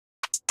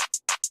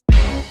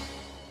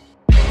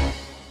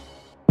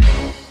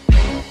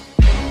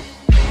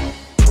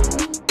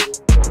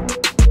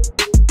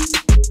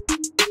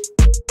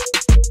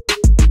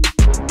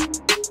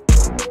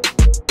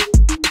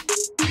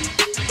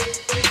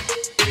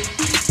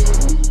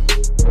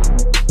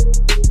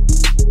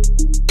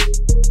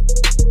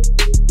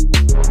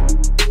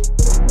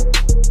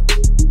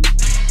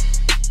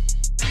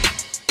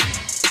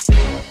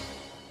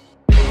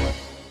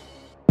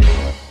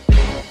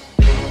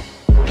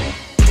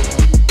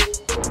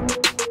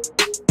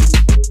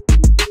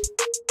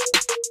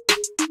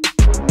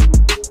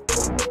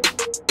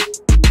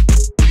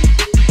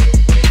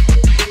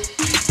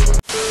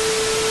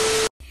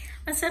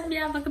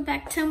y'all, welcome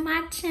back to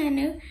my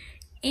channel.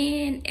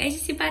 And as you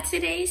see by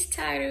today's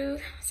title,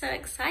 I'm so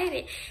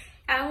excited.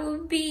 I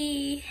will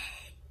be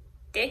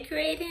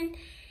decorating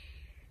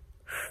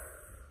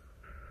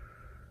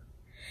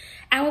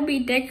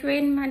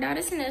my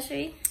daughter's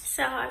nursery.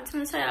 So I just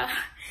want to tell y'all,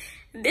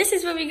 this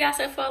is what we got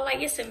so far.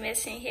 Like, it's a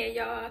mess in here,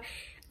 y'all.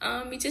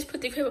 We just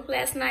put the crib up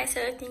last night,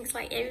 so everything's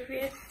like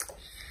everywhere.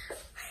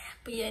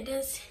 But yeah,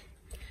 this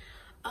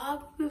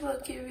all we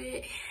working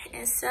with.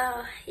 And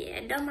so yeah,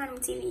 don't mind them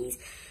TVs.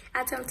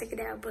 I told them to take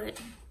it out, but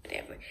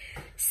whatever.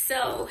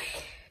 So,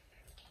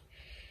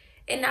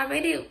 and I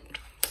ready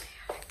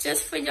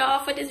just for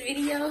y'all for this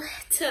video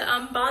to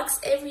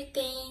unbox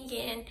everything.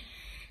 And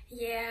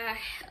yeah,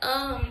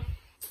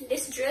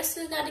 this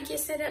dresser gotta get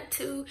set up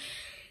too.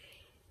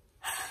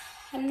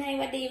 I'm not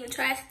about to even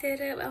try to set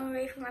it up. I'm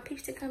ready for my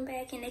peeps to come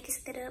back and they can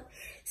set it up.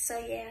 So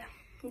yeah,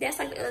 that's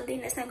like the other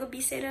thing that's not gonna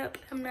be set up.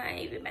 I'm not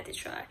even about to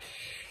try.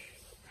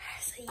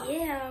 So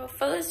yeah,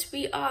 first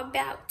we are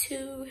about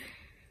to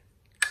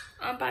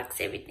unbox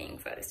everything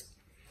first.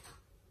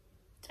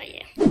 So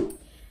yeah.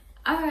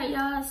 Alright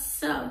y'all,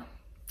 so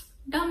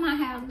don't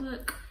mind how I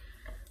look.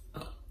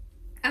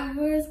 I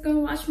was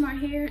gonna wash my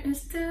hair and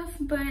stuff,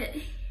 but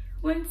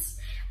once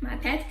my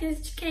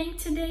package came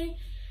today,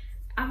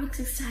 I was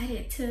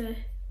excited to.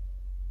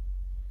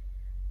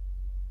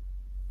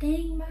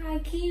 Dang, my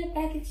IKEA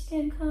package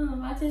didn't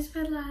come. I just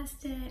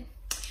realized that.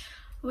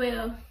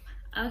 Well,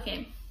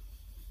 okay.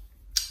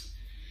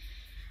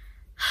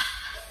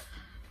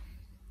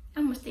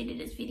 I'm gonna stay to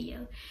this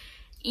video.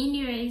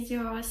 Anyways,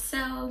 y'all,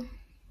 so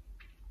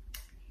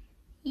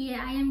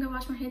yeah, I am gonna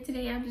wash my hair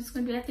today. I'm just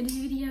gonna do it after this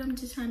video. I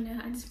just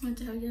want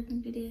to hurry up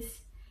and do this.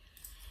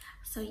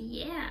 So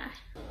yeah.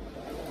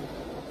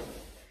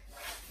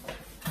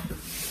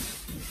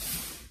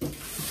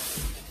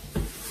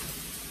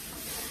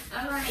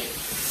 Alright.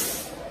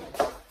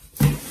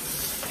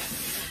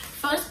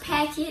 First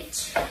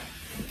package.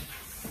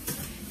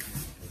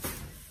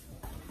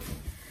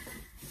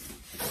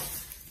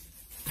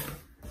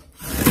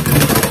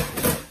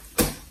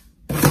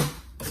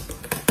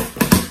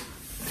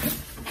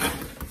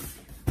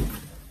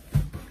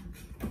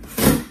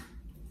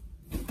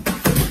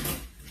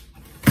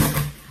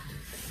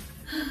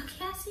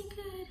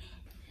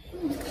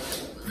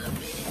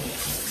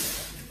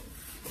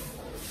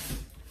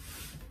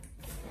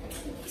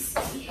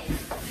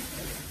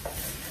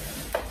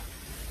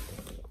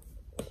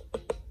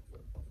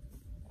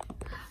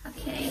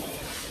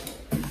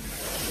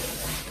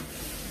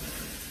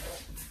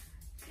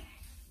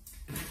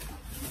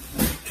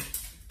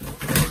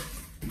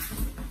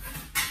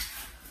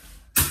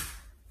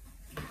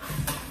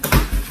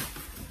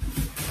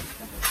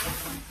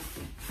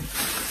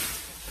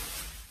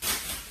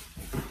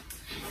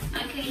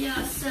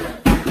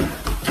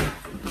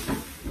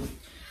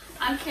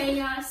 Okay,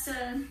 y'all, so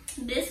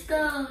this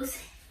goes,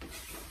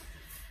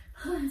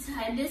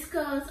 this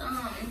goes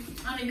on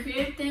the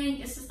crib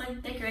thing. It's just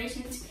like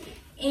decorations,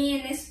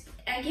 and it's,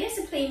 I guess,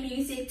 to play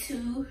music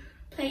too.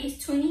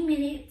 Plays 20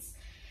 minutes.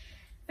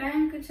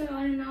 Volume control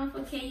on and off.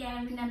 Okay,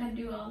 yeah, we're not gonna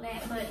do all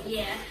that, but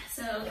yeah.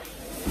 So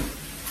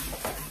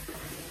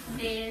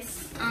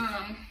this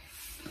and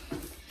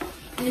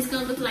it's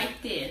gonna look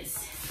like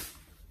this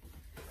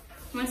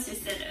once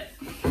it's set up,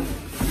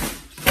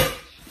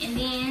 and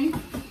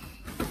then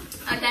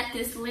I got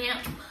this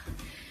lamp.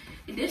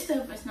 This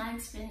stuff is not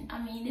expensive.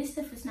 I mean, this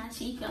stuff is not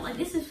cheap. Like,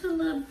 this is a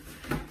little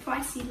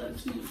pricey, low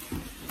key.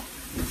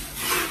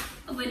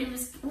 But it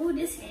was, oh,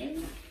 this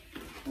heavy.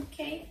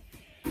 Okay.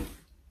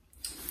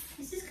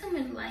 This is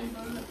coming light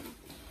bulb.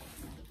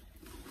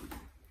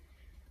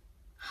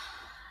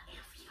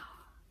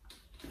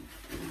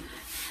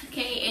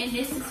 Okay, and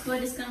this is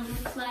what it's gonna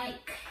look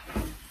like.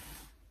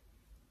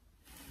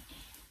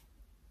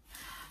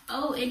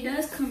 Oh, it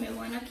does come in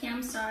one. Okay,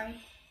 I'm sorry.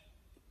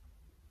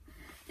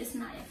 It's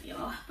not if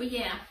y'all, but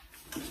yeah.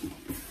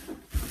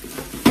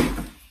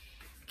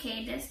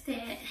 Okay, that's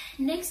that.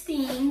 Next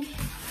thing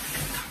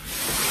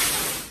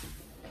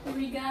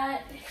we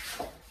got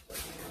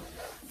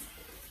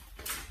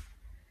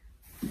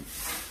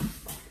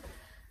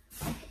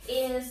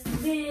is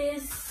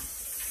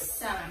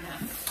this. I don't know.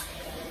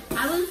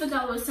 I really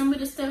forgot what some of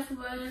the stuff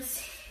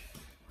was.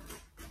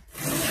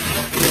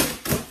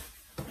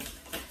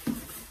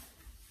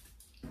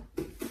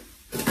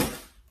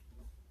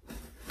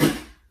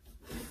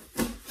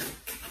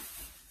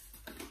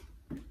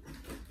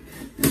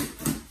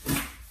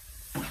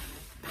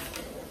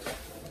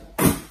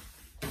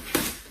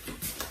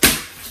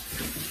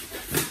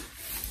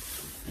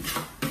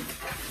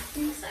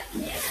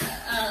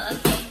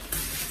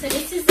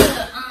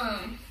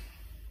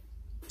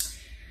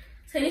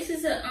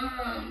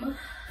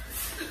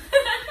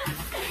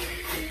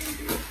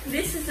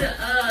 This is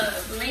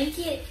a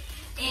blanket,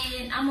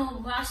 and I'm gonna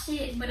wash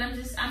it, but I'm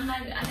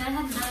not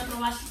gonna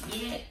wash it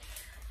yet.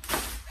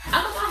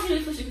 I'm gonna wash it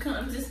before she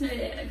comes, just know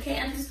that, okay?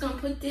 I'm just gonna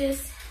put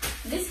this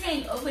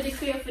hang over the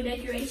crib for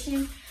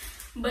decoration,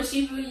 but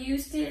she will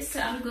use this,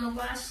 so I'm gonna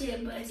wash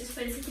it, but just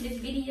for the sake of this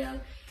video,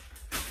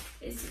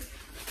 it's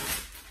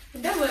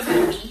Don't worry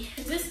about me.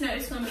 This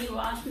nurse is gonna be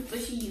washed before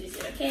she uses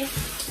it, okay?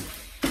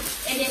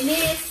 And then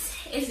this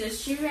is a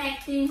shoe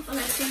rack thing for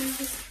her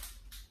shoes.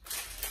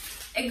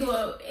 It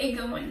go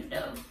in the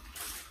dough.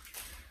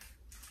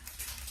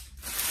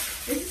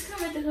 This is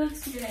come with the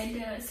hooks that it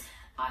does.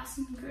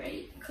 Awesome,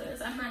 great,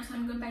 because I'm not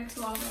trying to go back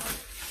to all that.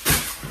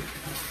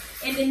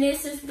 And then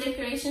this is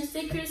decoration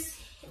stickers.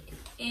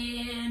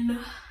 And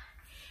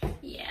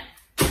yeah.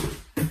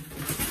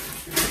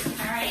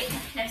 Alright,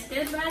 that's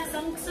the box.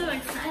 I'm so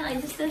excited.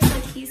 Like this stuff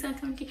like he's gonna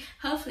come together.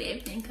 Hopefully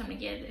everything come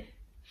together.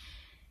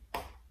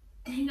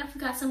 Dang, I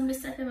forgot some of the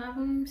stuff in my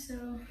room,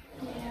 so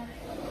yeah.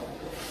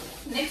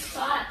 Next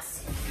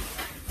box.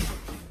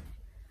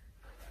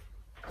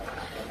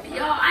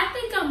 Y'all, I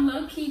think I'm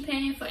low-key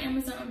paying for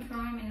Amazon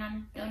Prime and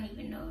I don't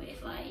even know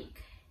it.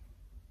 Like,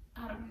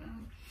 I don't know.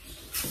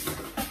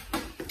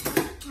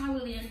 I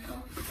really don't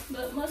know.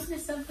 But most of the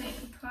stuff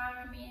ain't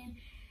Prime and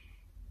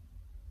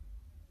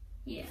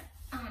yeah,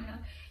 I don't know.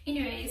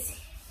 Anyways.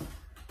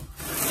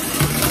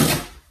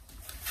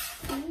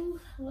 Ooh,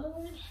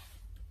 Lord.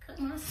 Cut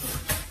my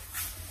stuff.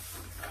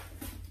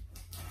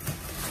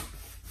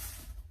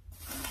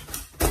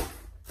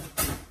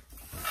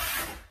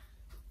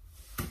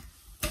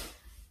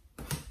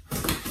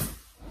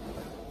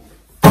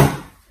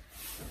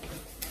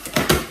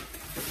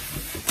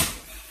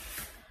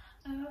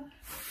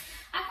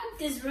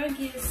 This rug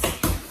is,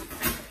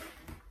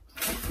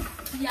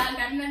 y'all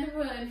got another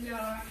rug,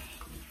 y'all.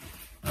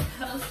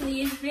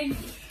 Hopefully it's big.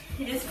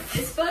 It's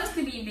supposed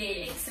to be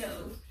big,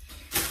 so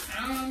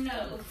I don't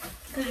know.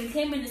 Cause it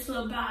came in this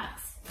little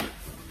box.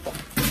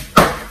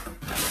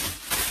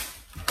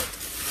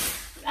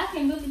 I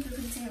can move it to the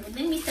container. Let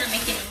me start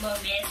making a more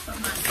mess for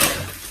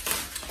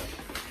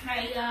myself.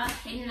 Alright, y'all.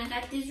 And then I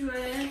got this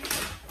rug.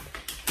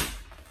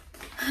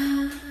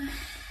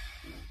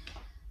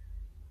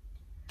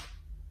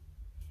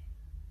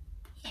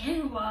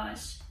 Hand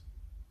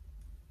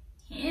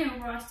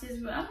wash this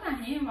rug. I'm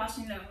not hand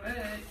washing the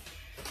rug.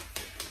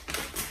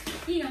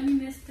 He got me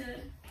messed up.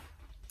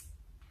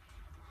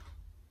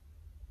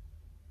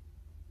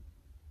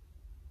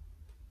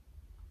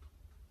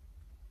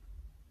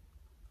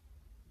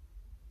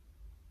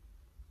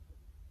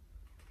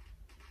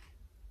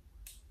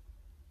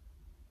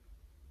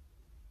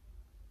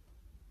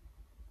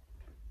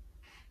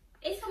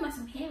 It's talking about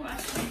some hand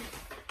washing.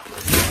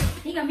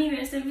 He got me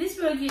messed up. This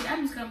rug is,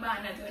 I'm just gonna buy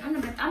another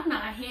one. I'm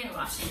not hand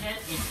washing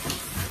nothing.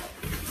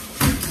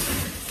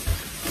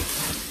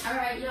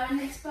 Alright, y'all,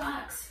 next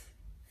box.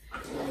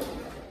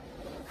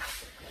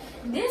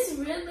 This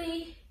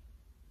really,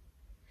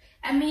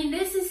 I mean,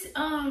 this is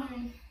a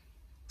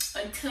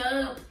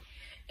tub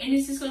and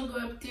this is gonna go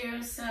up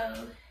there,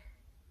 so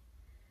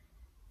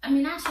I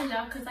mean, I'll show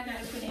y'all because I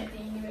gotta put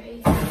everything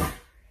anyway.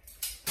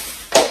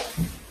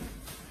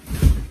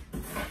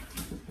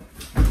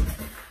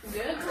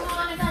 Girl, come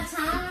on, I got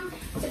time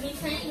to be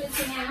playing with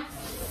you now.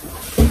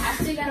 I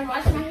still gotta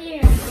wash my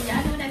hair.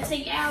 Y'all know that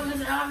take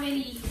hours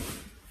already.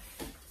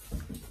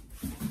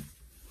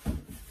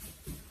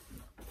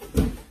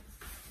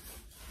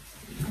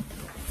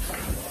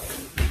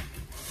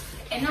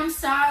 And I'm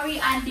sorry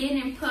I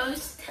didn't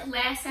post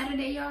last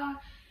Saturday, y'all.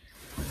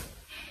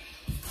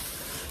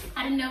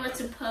 I didn't know what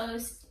to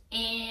post,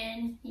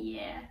 and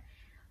yeah.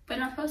 But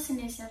I'm posting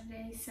this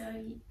Saturday, so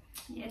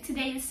yeah.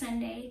 Today is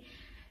Sunday,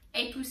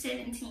 April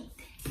 17th.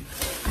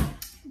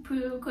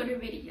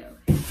 Pre-recorded video.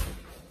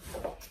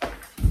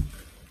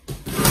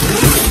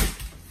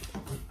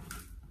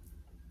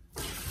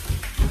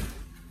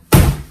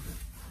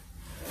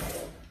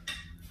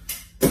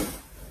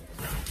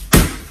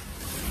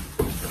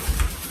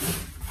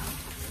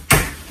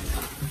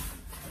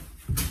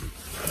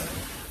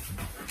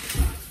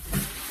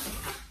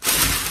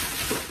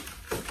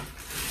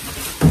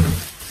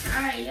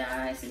 Alright,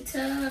 y'all, it's a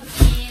tub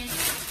and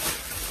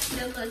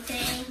the little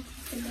thing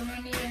to go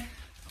in there.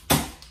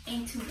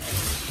 Ain't too much.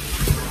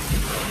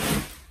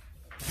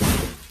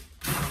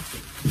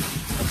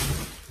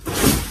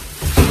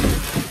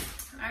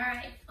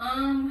 Alright,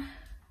 oh,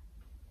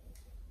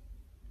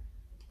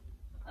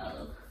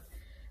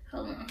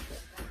 hold on.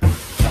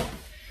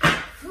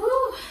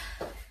 Whew.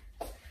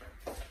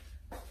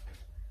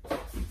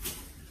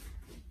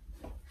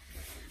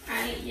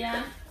 Alright,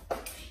 yeah.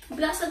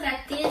 We also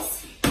got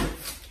this.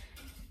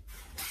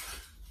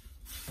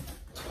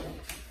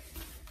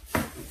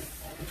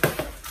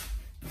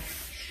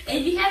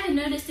 If you haven't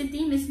noticed, the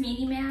theme is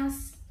Minnie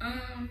Mouse.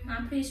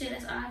 I'm pretty sure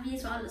that's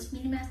obvious with all this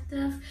Minnie Mouse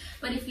stuff.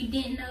 But if you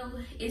didn't know,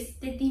 it's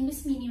the theme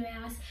is Minnie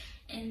Mouse.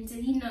 And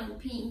you know,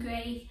 pink,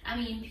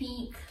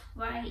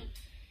 white,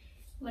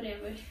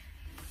 whatever.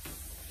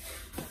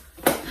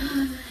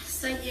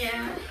 So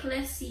yeah,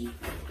 let's see.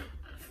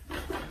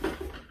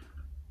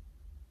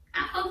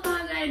 I hope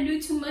I gotta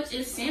do too much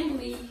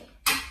assembly.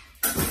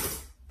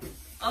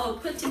 Oh,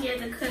 put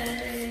together,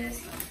 cause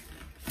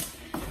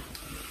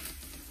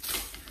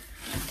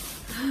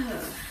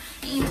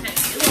ain't gonna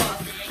do all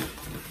that.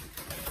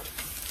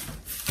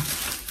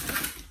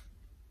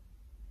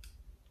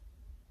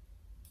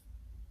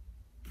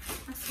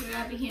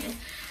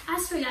 I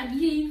So y'all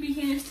be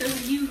hearing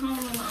stuff you home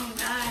alone,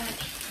 God.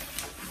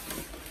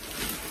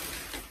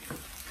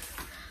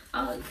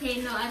 Okay,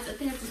 no, I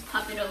think I just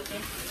pop it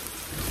open.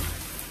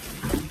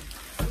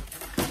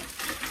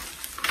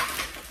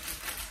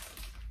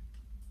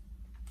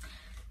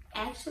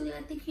 Actually,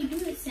 I think you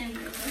do it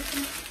similar.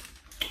 Okay.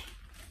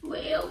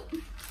 Well,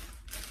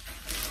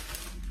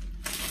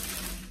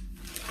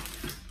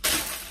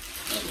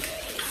 anyways.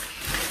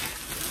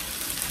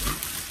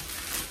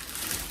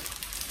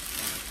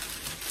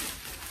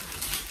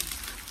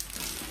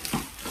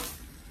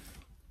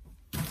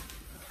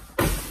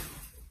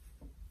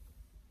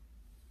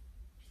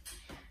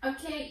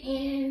 Okay,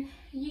 and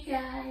you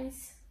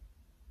guys,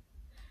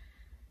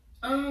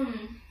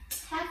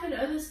 half of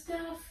the other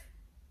stuff,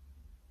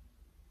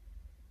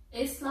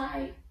 it's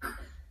like,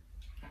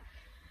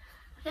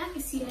 y'all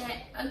can see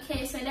that.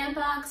 Okay, so that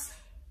box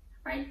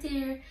right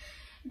there,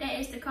 that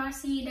is the car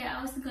seat that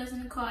also goes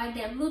in the car.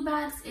 That blue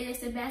box is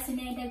the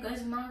bassinet that goes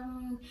in my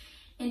room,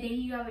 and then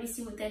you already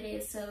see what that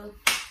is. So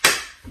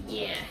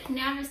yeah,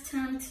 now it's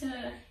time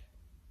to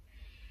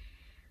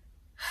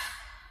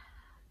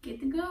get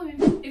the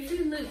going. If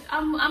you look,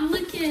 I'm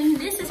looking,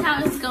 this is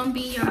how it's gonna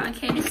be, y'all.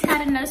 Okay, this is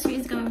how the nursery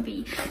is gonna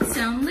be.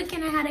 So I'm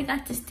looking at how they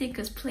got the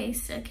stickers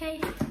placed.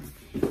 Okay,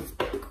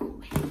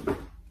 cool.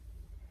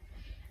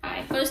 All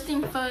right, first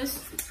thing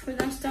first, we're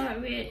gonna start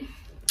with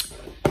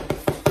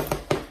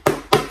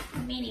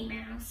Minnie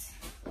Mouse.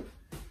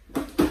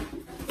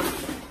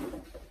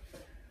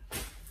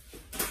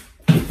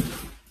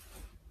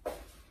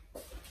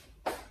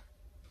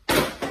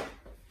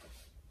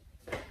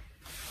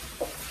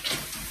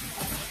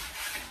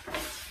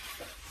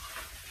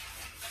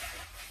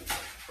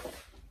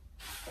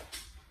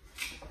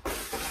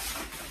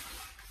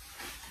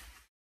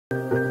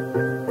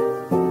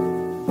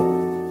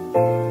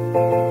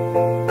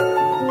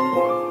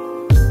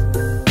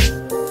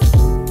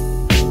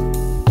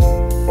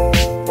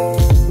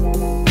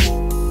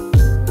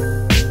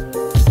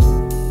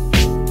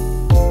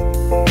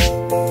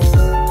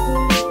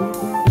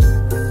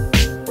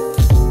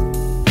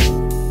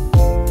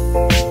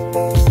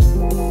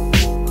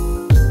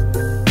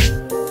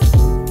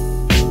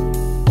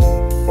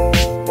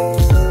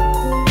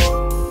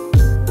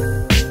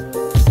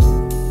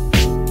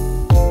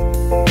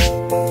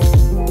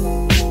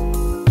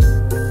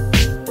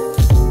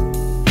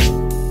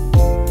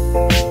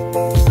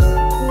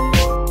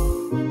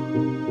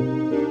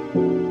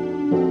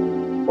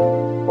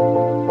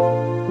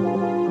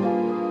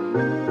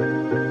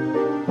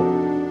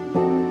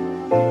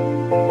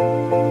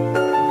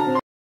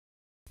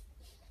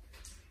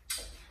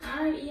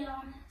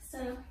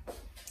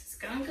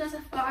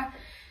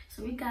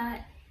 So we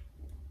got,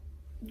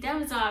 that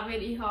was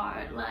already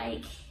hard.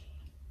 Like,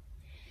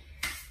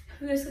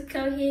 let's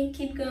go ahead and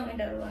keep going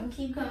though, and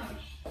keep going.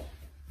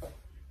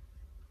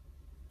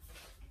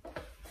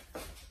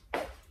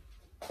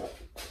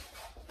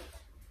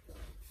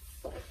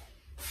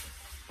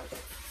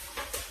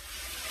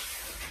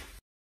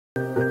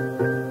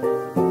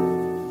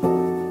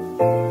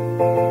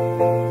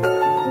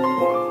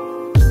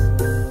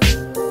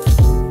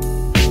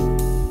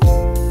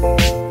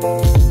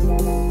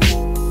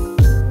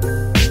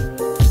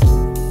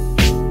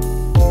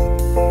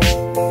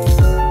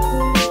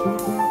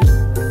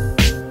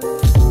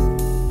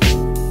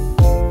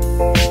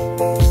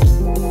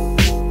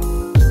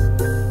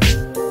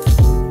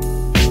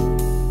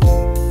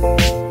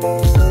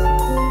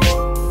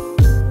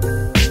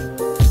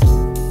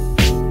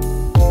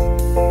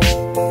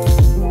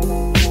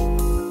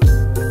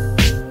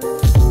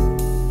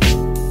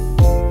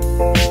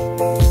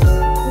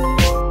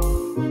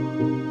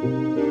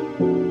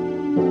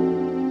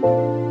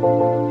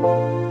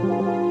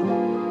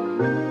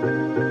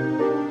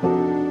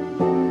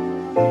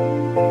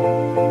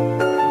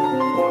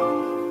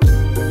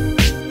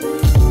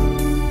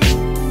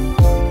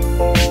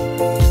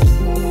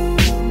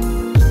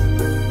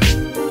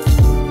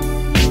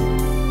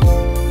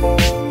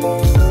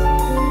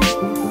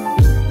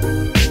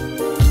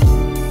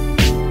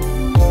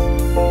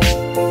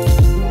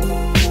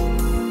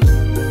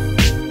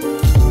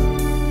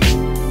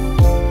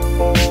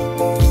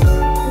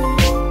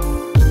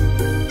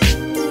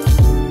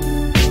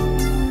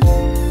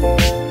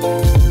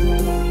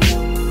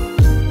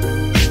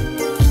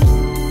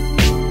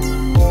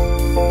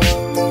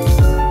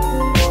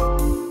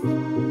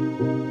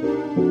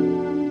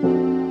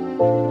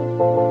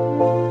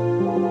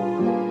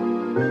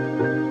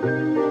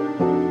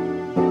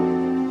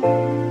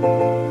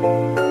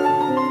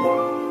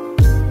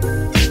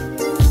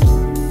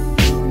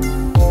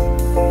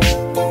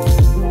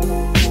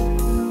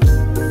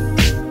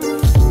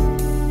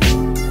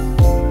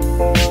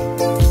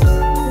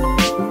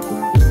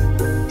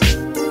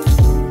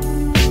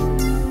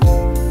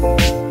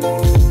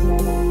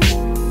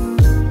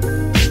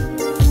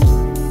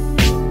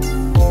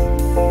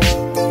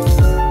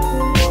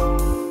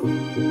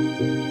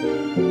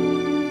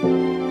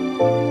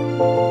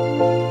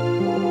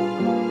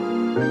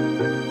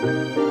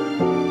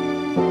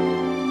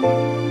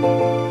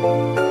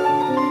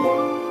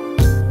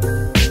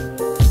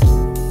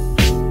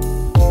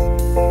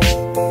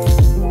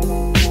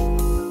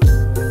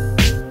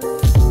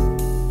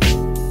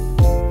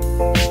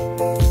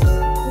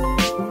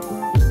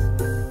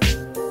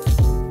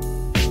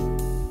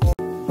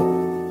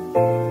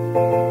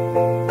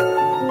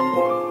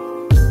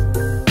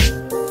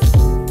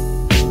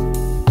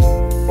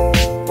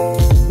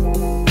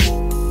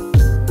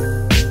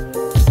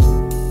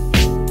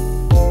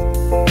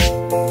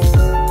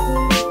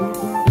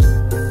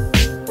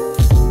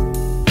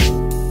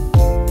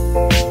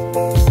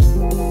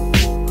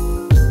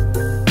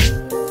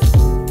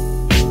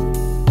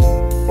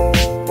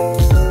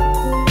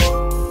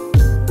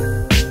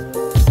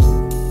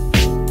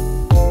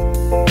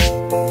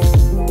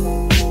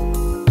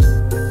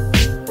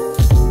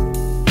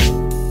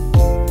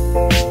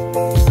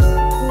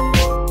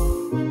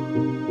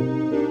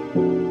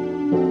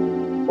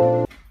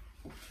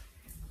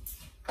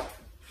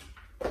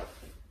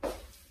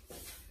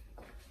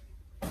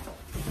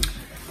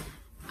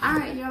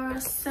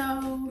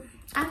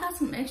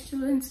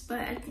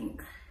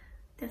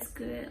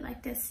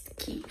 like that's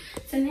cute.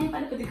 So now I'm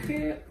about to put the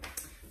crib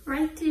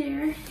right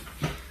there,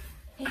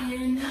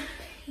 and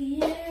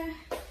yeah.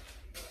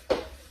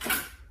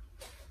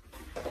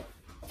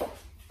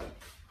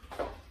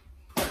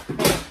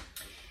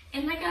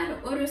 And I gotta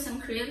order some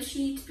crib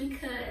sheets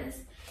because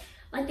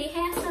like they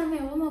have some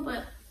at Walmart,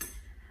 but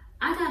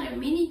I got a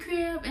mini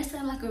crib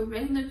instead of like a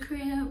regular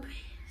crib.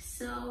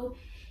 So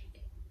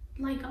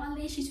like all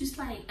these sheets was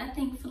like, I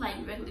think for like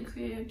regular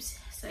cribs.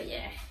 So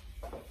yeah.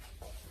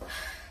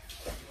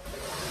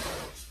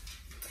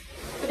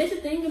 But that's the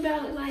thing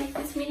about it, like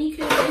this mini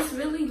crib, it's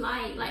really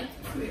light. Like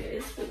the crib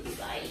is really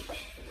light.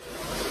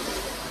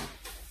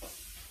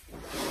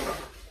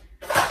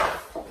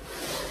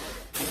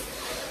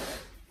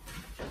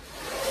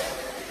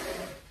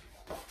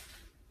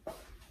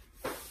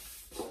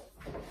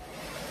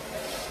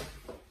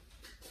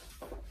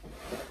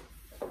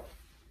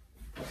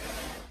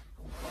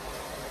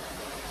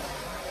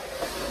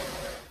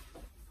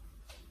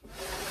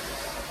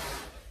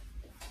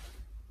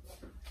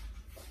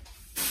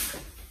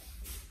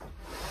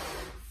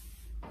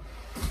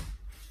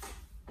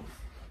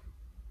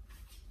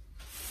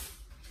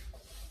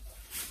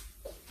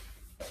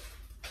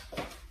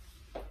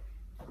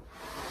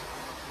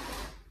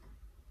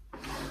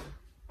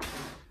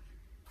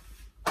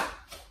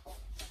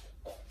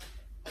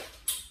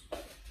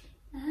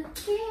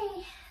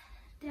 Okay,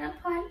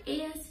 that part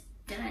is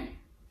done.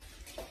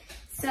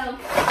 So,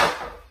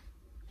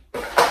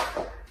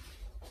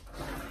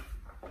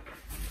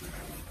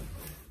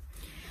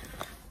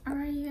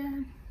 alright,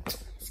 yeah,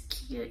 it's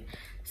cute.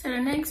 So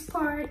the next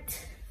part,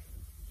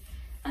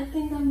 I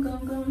think I'm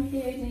gonna go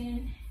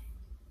ahead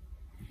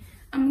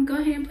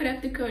and put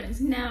up the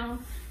curtains. Now,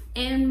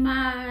 in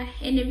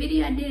the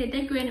video I did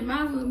decorating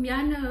my room,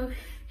 y'all know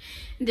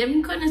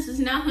them curtains was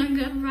not hung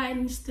up right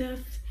and stuff.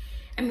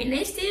 I mean,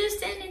 they still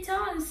standing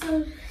tall,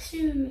 so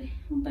shoot.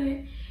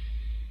 But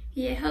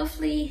yeah,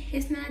 hopefully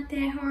it's not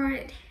that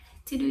hard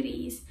to do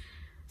these.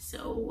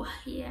 So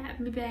yeah,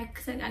 I'll be back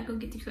because I gotta go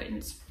get the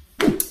curtains.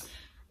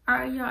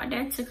 Alright, y'all,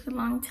 that took a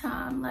long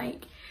time.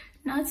 Like,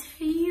 not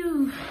for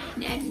you.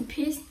 That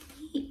pissed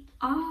me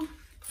off.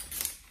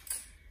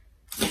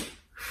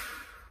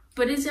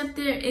 But it's up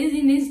there,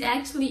 isn't it?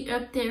 Actually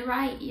up there,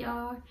 right,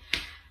 y'all?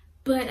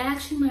 But I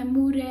actually might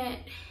move that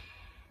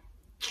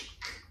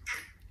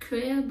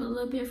crib a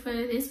little bit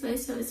further this way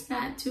so it's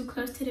not too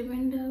close to the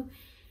window.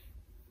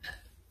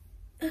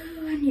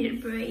 Oh, I need a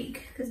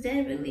break because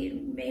that really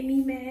made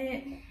me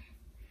mad.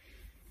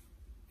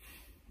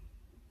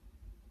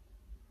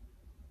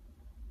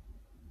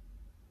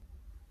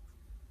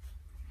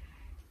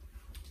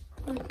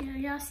 Okay,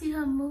 y'all see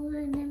her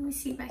moving? Let me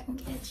see if I can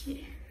catch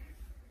it.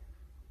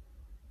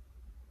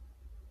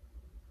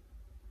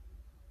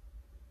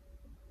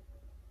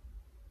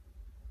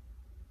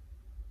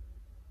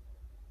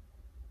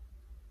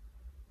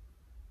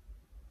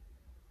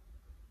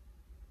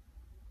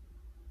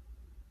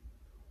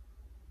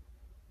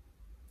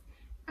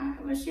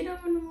 But she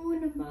don't want to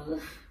move the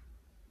mother.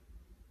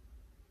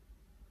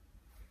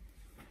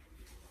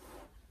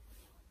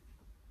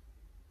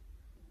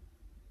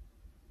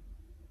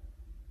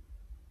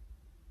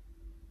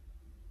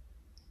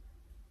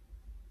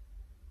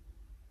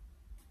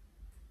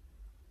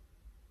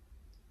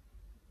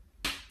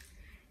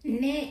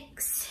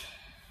 Next,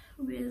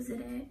 where is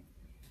it at?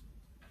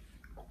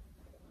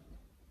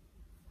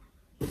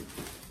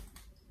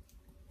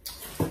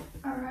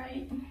 All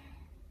right.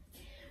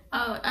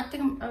 Oh, I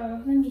think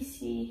I'm, let me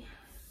see.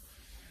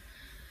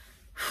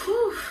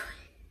 Whew,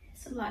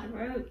 it's a lot of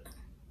work.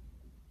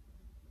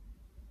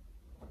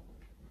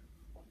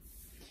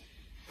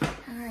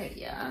 All right,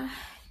 y'all,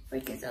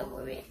 break is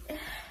over with.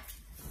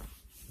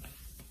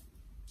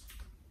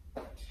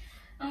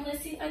 I'm gonna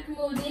see if I can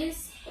move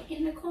this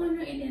in the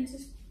corner and then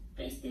just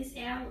place this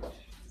out.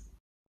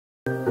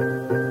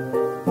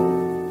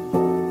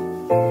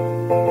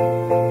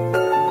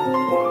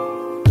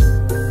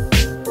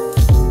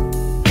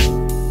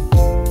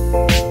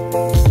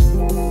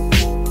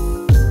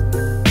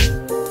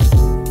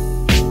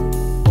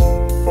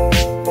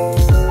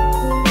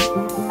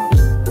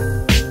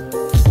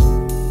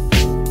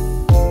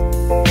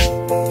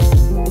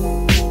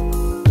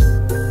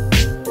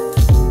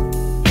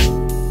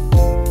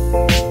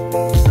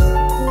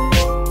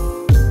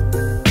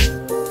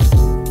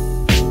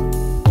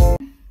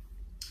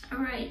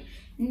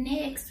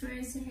 Next, where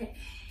is it?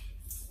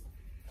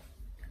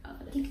 Oh,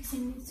 I think it's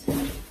in this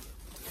one.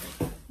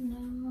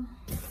 No.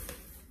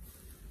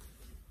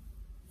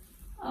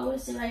 Oh,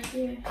 it's right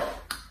here.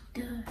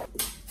 Duh.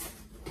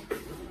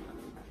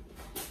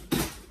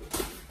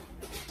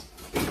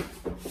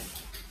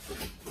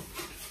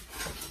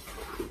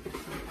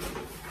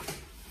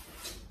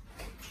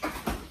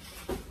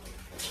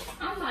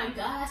 Oh my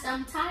gosh,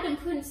 I'm tired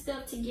of putting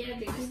stuff together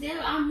because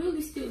I'm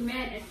really still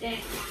mad at that.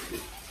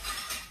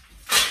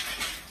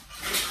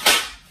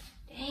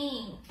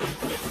 Dang.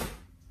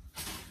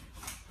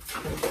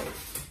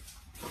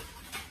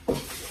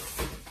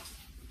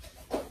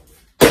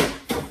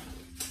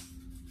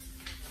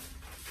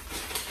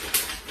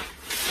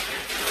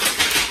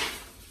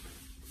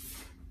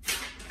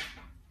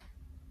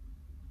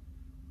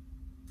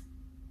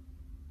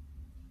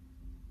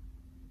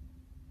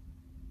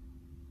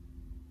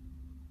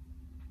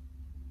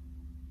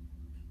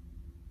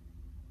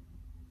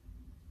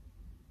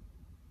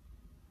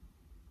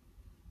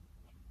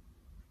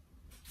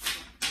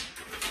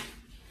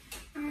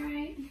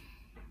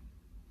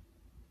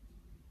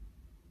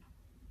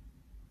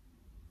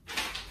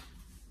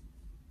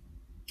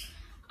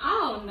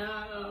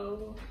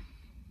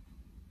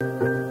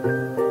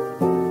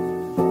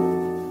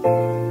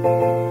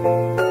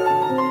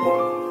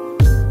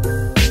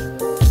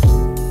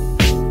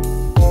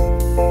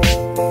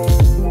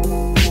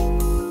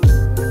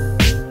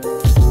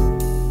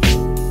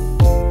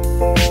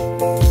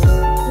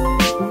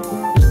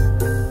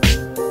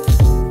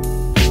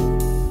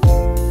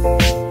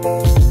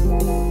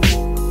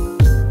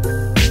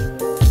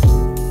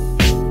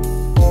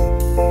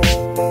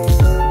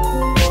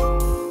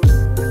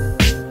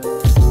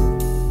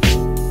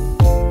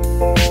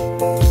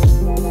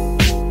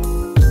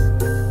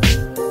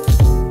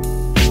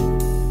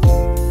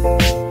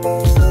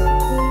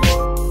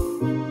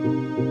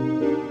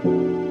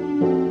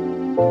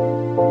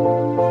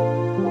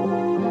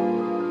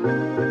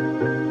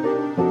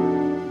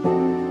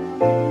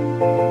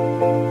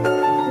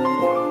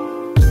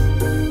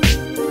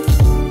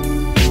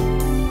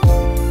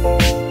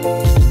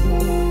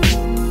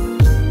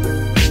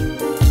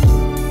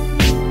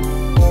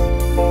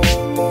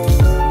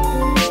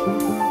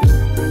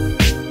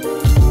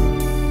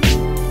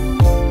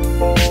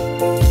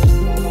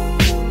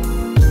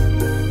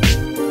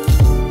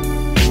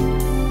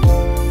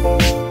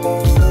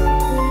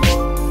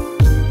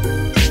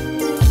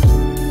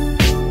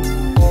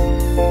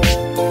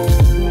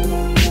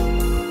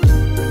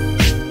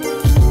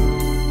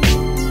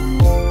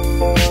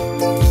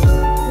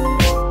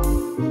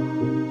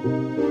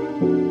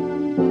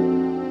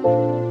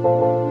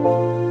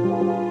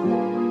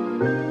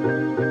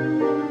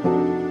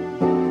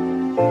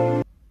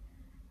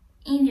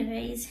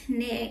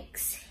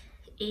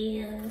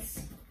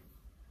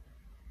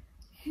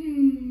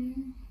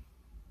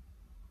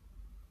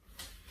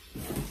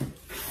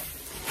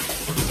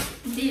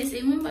 this.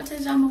 And when I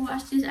tell you I'm gonna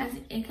wash this,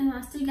 because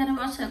I still gotta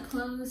wash her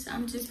clothes.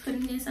 I'm just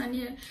putting this on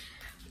here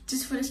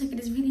just for the sake of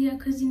this video,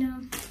 cause you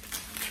know.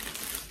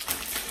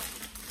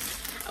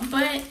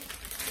 But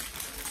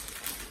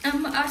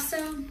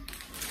also,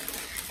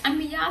 I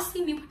mean, y'all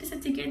see me put this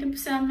together,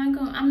 so I'm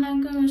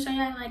not gonna show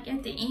y'all like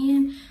at the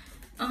end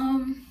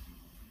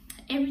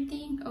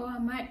everything, or I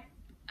might,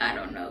 I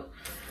don't know.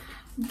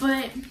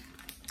 But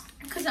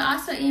because I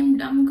also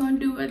I'm gonna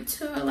do a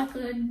tour, like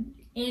a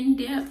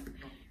in-depth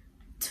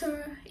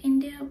tour,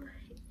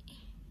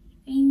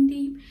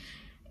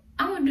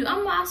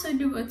 I'm also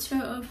do a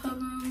tour of her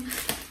room.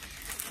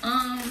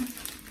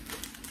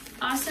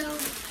 Also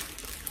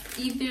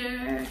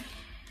either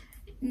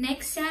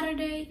next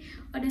Saturday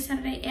or the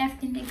Saturday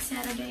after next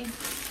Saturday.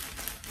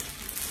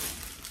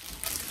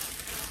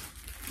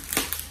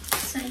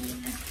 So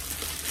yeah,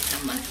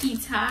 I'm gonna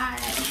keep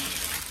tired.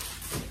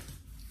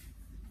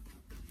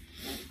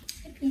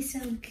 It'd be so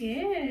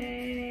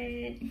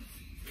good.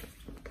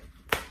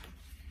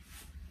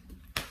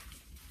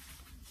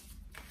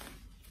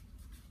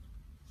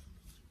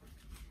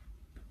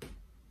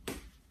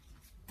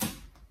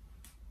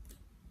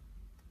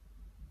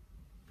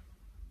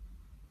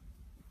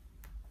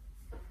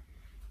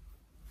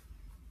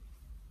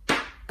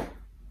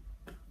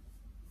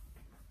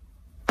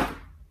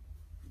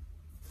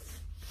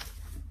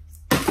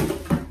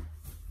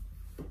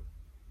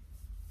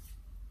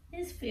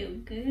 This feel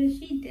good.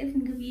 She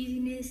definitely gonna be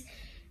using this.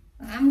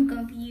 I'm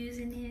gonna be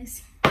using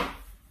this.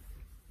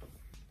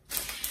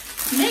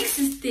 Next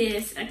is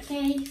this,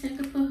 okay? So I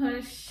can put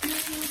her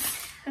shoes,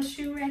 her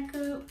shoe rack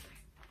up.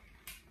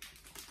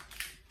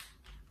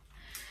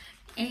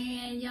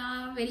 And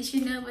y'all already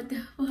should know what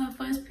her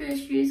first pair of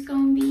shoes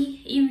gonna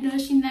be, even though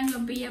she's not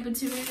gonna be able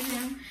to wear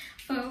them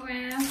for a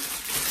while.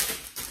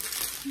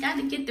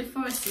 Gotta get the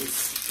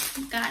forces.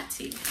 Got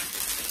to.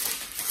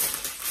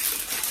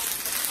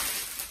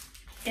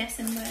 That's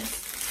a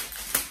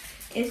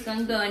must. It's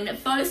gonna go in the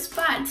first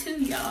spot too,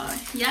 y'all.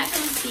 Y'all gonna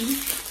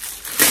see.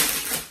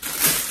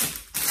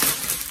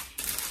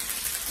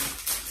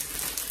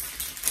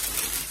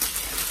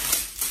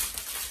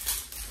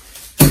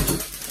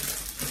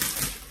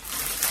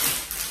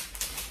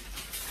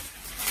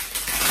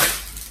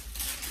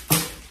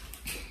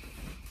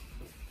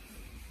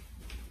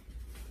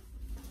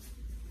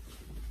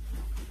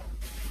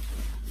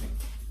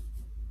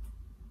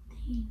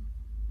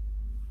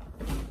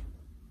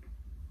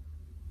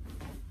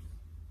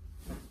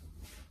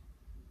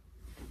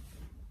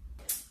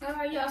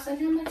 Alright, y'all, so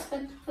now I'm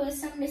expecting to put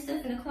some of this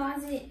stuff in the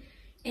closet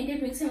and then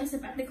bring some of this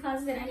stuff out the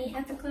closet that I need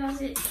out the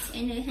closet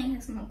and then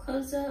hang some more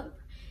clothes up.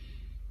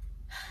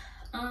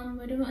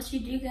 But then once you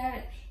do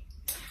that,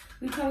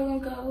 we probably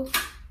gonna go,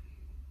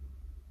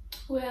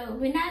 well,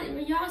 when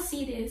y'all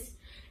see this,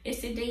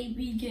 it's the day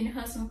we getting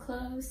her some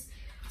clothes.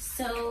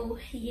 So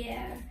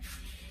yeah,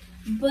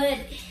 but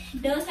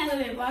those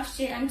haven't been washed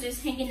yet. I'm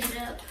just hanging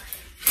it up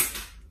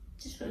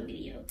just for a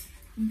video,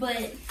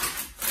 but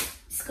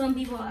it's gonna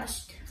be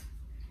washed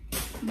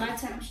by the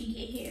time she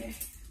get here.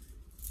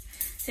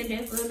 So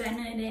therefore about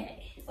none of that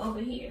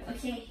over here,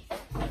 okay?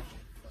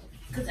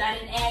 Cause I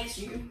didn't ask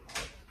you.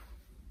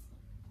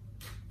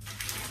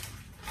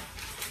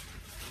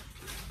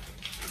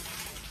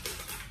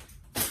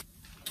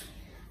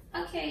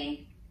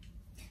 Okay,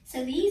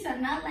 so these are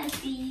not like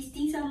these.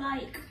 These are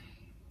like,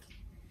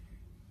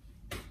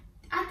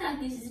 I thought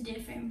this is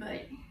different,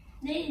 but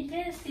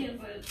they're still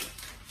work.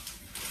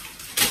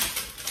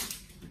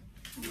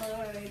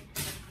 Lord.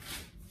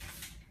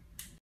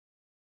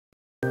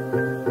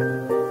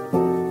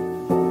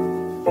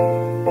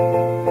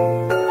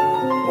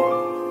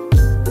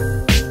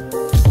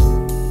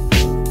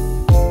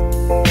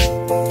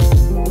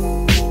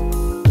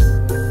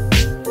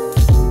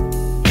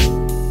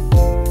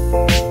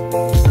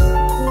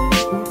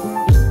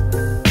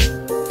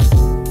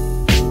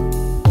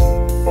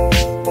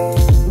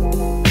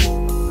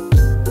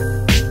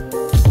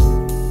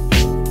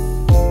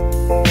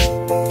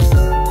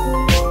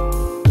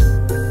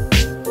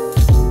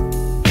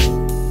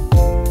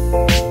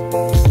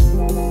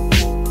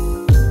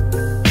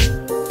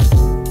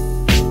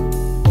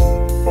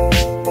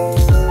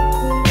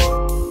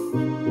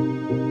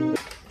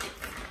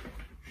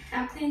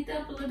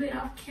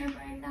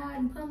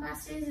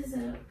 Scissors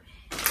up.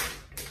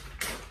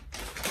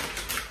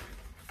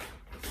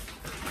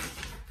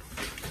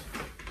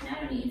 I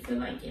don't even feel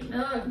like getting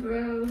up,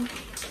 bro.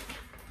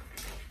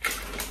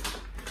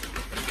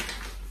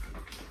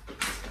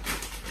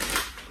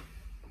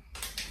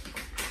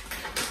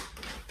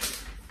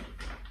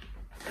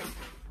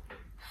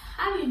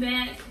 I'll be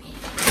back.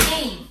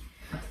 Dang.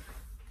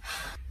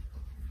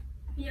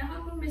 Yeah,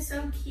 her room is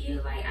so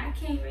cute. Like, I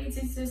can't wait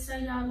to show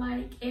y'all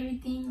like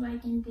everything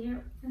like in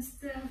there and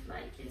stuff.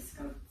 Like, it's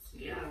so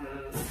cute.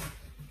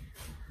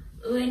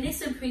 Oh, and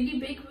it's a pretty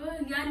big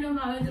rug. Y'all know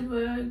my other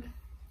rug.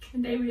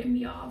 They ripped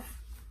me off.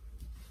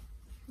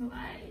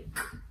 Like,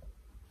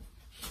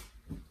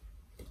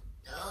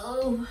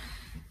 oh,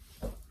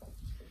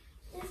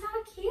 that's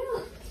how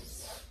cute.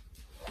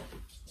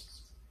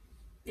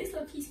 This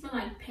little piece smell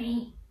like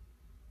paint.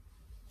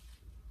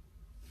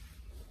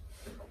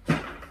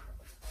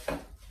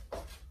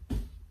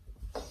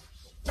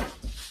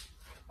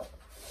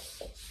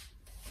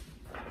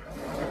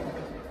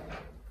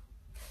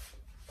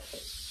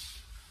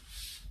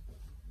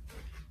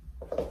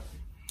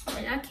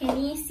 can't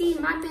even see.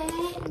 My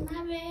bad,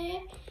 my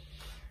bad.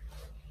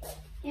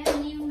 It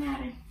doesn't even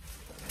matter.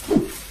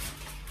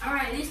 All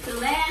right, this is the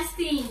last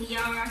thing,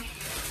 y'all.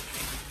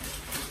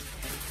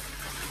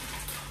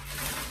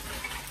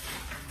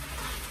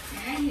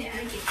 I gotta get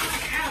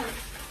this out.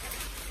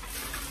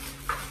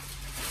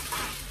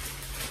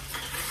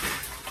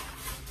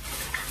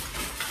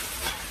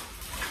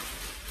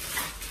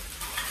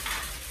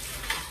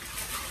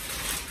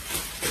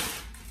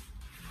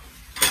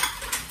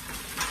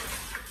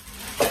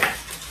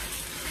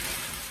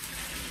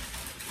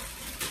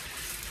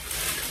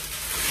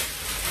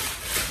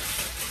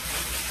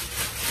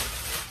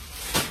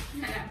 I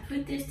gotta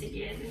put this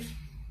together.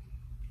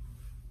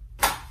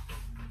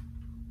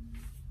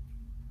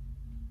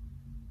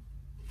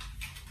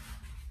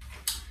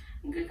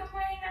 Good, come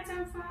on, ain't got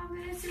time for all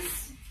this.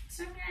 Just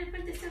show me how to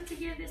put this stuff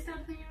together.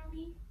 Stop playing on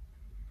me.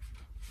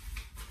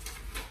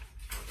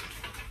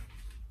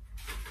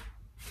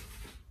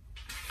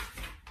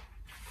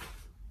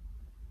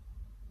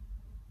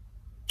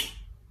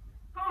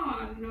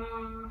 Oh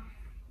no.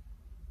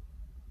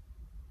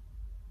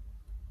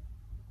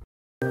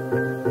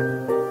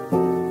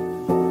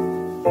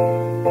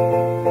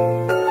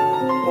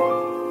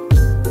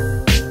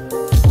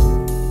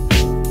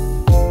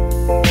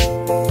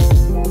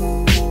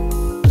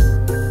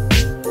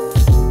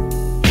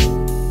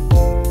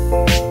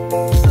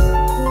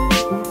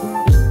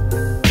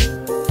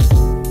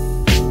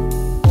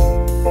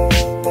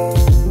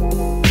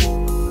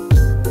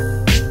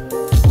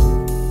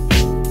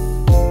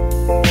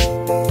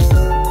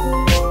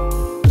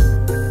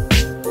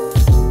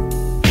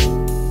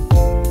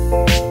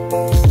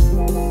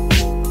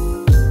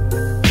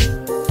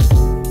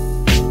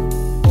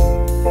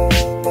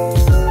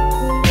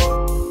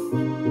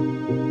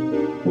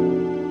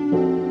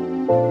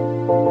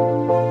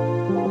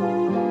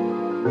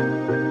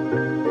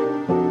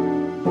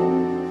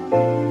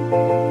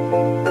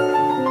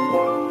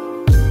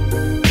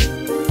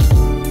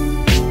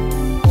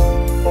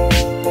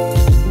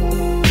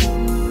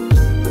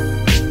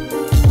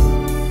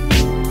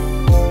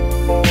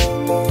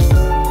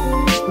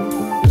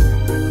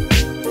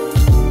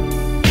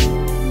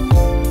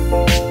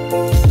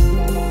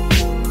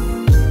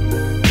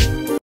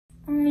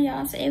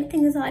 So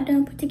everything is all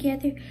done, put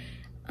together.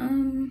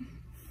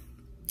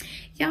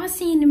 Y'all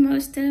seen the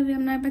most of it.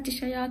 I'm not about to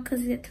show y'all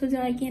because I told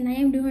y'all again, I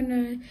am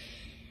doing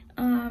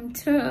a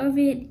tour of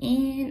it,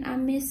 and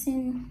I'm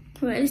missing,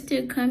 well, it's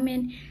still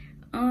coming.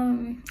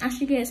 I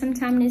should get it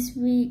sometime this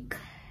week.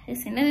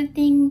 It's another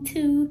thing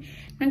too,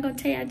 I'm not gonna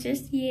tell y'all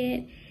just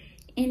yet.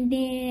 And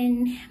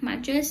then my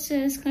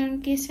dresser is gonna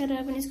get set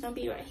up, and it's gonna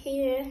be right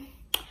here.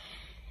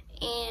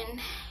 And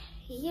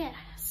yeah,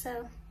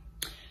 so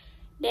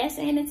that's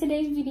the end of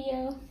today's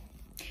video.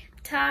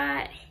 I'm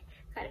tired,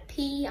 gotta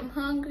pee, I'm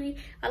hungry,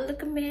 I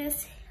look a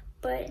mess,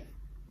 but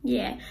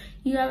yeah,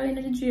 you already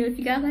know the drill. If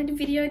you guys liked the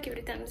video, give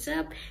it a thumbs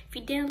up. If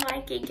you didn't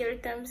like it, give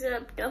it a thumbs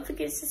up. Don't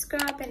forget to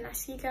subscribe, and I'll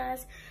see you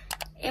guys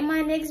in my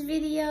next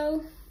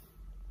video.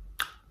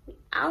 We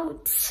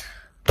out.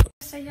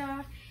 So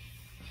y'all,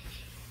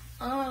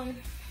 I'm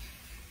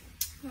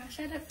gonna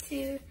shut up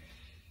too.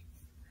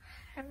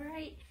 All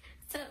right,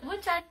 so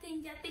what y'all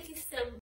think? Y'all think it's the